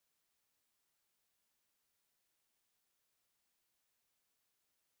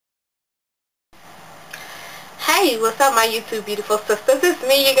Hi, what's up my YouTube beautiful sisters? It's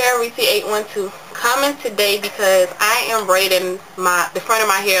me, your girl Reese812. Coming today because I am braiding the front of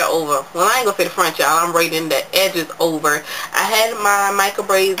my hair over. Well, I ain't gonna say the front, y'all. I'm braiding the edges over. I had my micro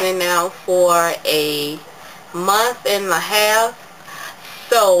braids in now for a month and a half.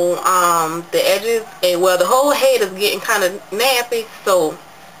 So the edges, well, the whole head is getting kind of nappy. So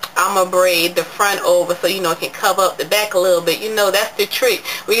I'm going to braid the front over so, it can cover up the back a little bit. That's the trick.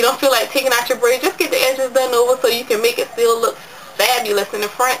 When you don't feel like taking out your braid, just get the edges done over so you can make it still look fabulous in the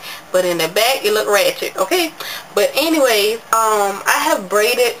front, but in the back it look ratchet, okay? But anyways, I have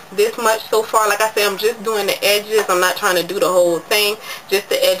braided this much so far. Like I said, I'm just doing the edges. I'm not trying to do the whole thing, just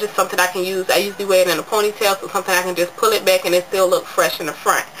the edges. Something I can use. I usually wear it in a ponytail, so something I can just pull it back and it still look fresh in the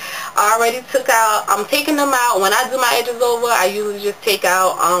front. I already took out, I'm taking them out. When I do my edges over, I usually just take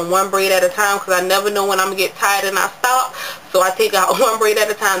out one braid at a time because I never know when I'm going to get tired and I stop. So I take out one braid at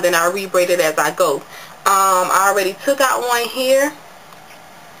a time, then I re-braid it as I go. I already took out one here.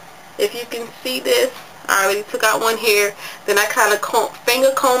 If you can see this, I already took out one here. Then I kind of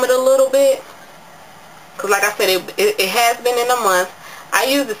finger comb it a little bit. Because like I said, it has been in a month. I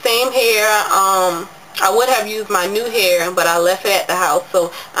use the same hair. I would have used my new hair, but I left it at the house.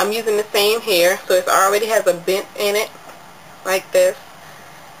 So I'm using the same hair. So it already has a bent in it, like this.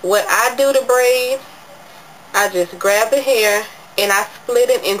 What I do to braid, I just grab the hair and I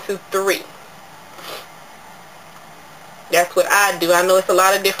split it into 3. That's what I do. I know it's a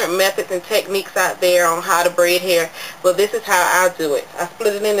lot of different methods and techniques out there on how to braid hair, but this is how I do it. I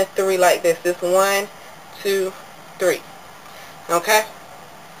split it into 3 like this. This 1, 2, 3. Okay?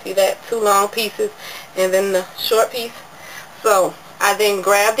 See that? 2 long pieces and then the short piece. So I then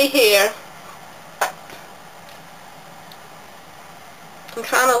grab the hair. I'm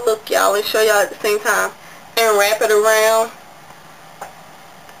trying to look, y'all, and show y'all at the same time, and wrap it around.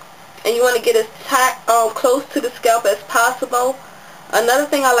 And you want to get as tight, close to the scalp as possible. Another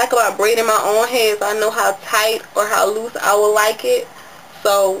thing I like about braiding my own hair is I know how tight or how loose I would like it.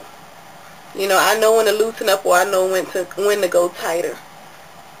 So, I know when to loosen up, or I know when to go tighter.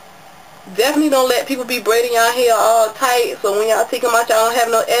 Definitely don't let people be braiding y'all hair all tight. So when y'all take them out, y'all don't have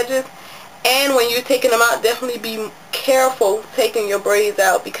no edges. And when you're taking them out, definitely be careful taking your braids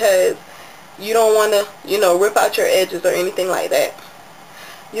out, because you don't want to, rip out your edges or anything like that.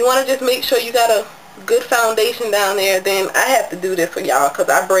 You want to just make sure you got a good foundation down there. Then I have to do this for y'all because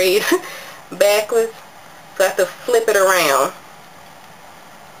I braid backwards, so I have to flip it around.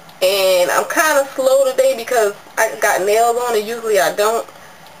 And I'm kind of slow today because I got nails on and usually I don't.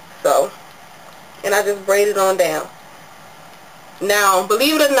 So, and I just braid it on down. Now,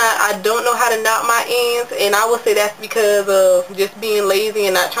 believe it or not, I don't know how to knot my ends, and I would say that's because of just being lazy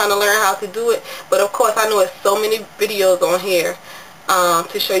and not trying to learn how to do it. But of course, I know there's so many videos on here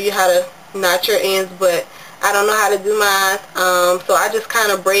to show you how to knot your ends, but I don't know how to do mine. So I just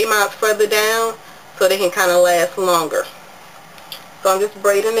kind of braid mine further down so they can kind of last longer. So I'm just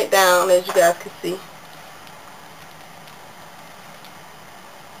braiding it down, as you guys can see.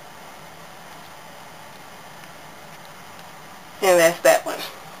 And that's that one.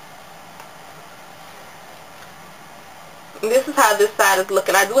 And this is how this side is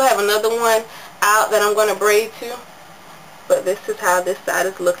looking. I do have another one out that I'm going to braid to, but this is how this side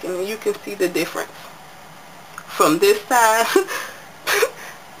is looking. And you can see the difference from this side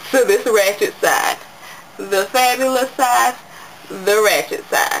to this ratchet side. The fabulous side, the ratchet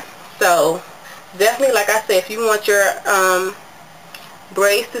side. So definitely, like I said, if you want your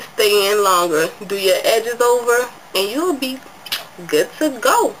braids to stay in longer, do your edges over and you'll be good to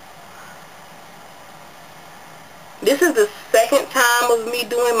go. This is the second time of me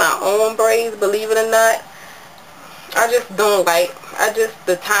doing my own braids, believe it or not. I just don't like,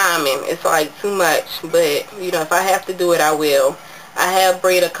 the timing, it's like too much. But, if I have to do it, I will. I have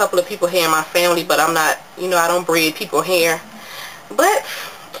braided a couple of people's hair in my family, but I'm not, I don't braid people's hair. But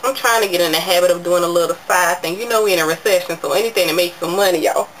I'm trying to get in the habit of doing a little side thing. We're in a recession, so anything to make some money,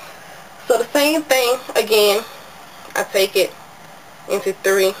 y'all. So the same thing, again, I take it into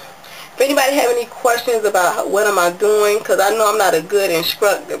 3. If anybody have any questions about what am I doing, because I know I'm not a good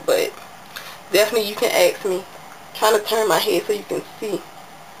instructor, but definitely you can ask me. I'm trying to turn my head so you can see.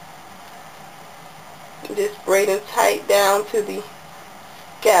 Just braiding tight down to the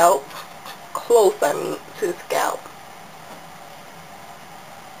scalp, close I mean to the scalp.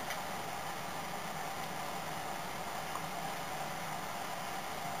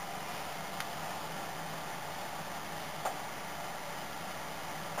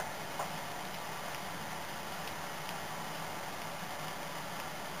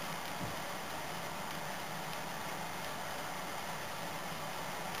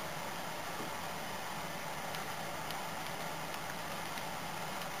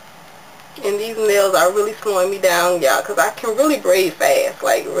 and these nails are really slowing me down, y'all, because I can really braid fast,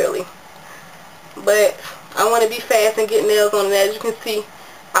 like really. But I want to be fast and get nails on, and as you can see,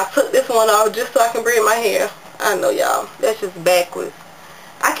 I took this one off just so I can braid my hair. I know, y'all, that's just backwards.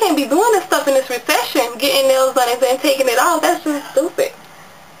 I can't be doing this stuff in this recession, getting nails done and then taking it off. That's just stupid.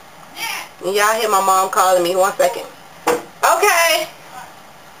 And y'all hear my mom calling me. 1 second. Okay.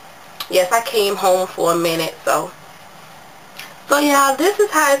 Yes, I came home for a minute, so y'all, this is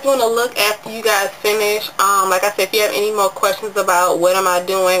how it's going to look after you guys finish. Like I said, if you have any more questions about what am I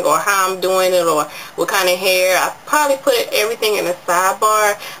doing or how I'm doing it or what kind of hair, I probably put everything in the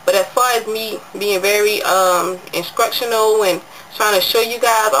sidebar. But as far as me being very instructional and trying to show you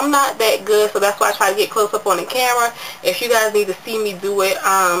guys, I'm not that good, so that's why I try to get close up on the camera. If you guys need to see me do it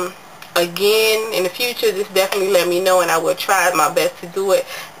again in the future, just definitely let me know, and I will try my best to do it.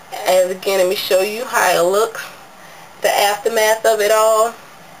 As again, let me show you how it looks, the aftermath of it all.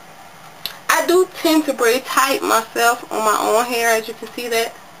 I do tend to braid tight myself on my own hair, as you can see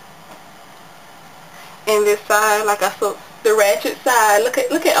that. And this side, like I saw, the ratchet side, look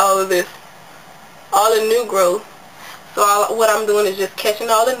at all of this, all the new growth. So what I'm doing is just catching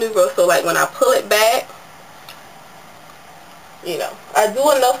all the new growth, so like when I pull it back, you know, I do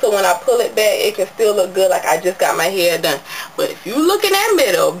enough so when I pull it back, it can still look good like I just got my hair done. But if you look in that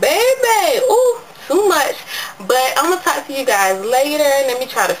middle, baby, ooh, too much. But I'm gonna talk to you guys later. Let me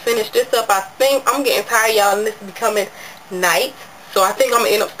try to finish this up. I think I'm getting tired, y'all, and this is becoming night, so I think I'm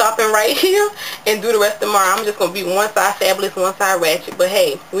gonna end up stopping right here and do the rest tomorrow. I'm just gonna be one side fabulous, one side ratchet. But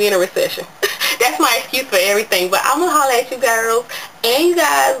hey, we in a recession. That's my excuse for everything. But I'm gonna holler at you girls and you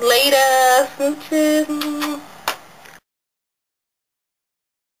guys later. Smooches.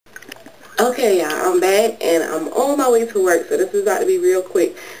 Okay, y'all, I'm back and I'm on my way to work, so this is about to be real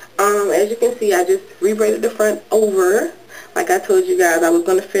quick. As you can see, I just rebraided the front over. Like I told you guys, I was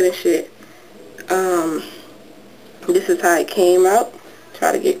going to finish it. This is how it came out.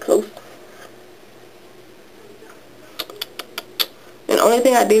 Try to get close. And the only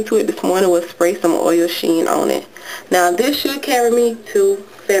thing I did to it this morning was spray some oil sheen on it. Now, this should carry me to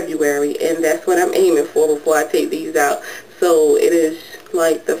February, and that's what I'm aiming for before I take these out. So it is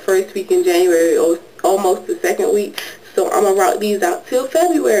like the first week in January, or almost the second week. So I'm going to rock these out till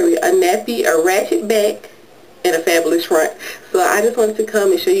February. A nappy, a ratchet back, and a fabulous front. So I just wanted to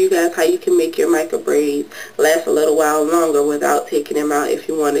come and show you guys how you can make your micro braids last a little while longer without taking them out if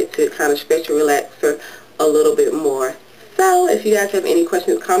you wanted to kind of stretch your relaxer a little bit more. So if you guys have any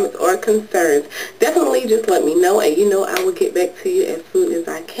questions, comments, or concerns, definitely just let me know, and you know I will get back to you as soon as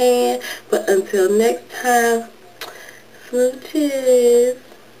I can. But until next time, smooches.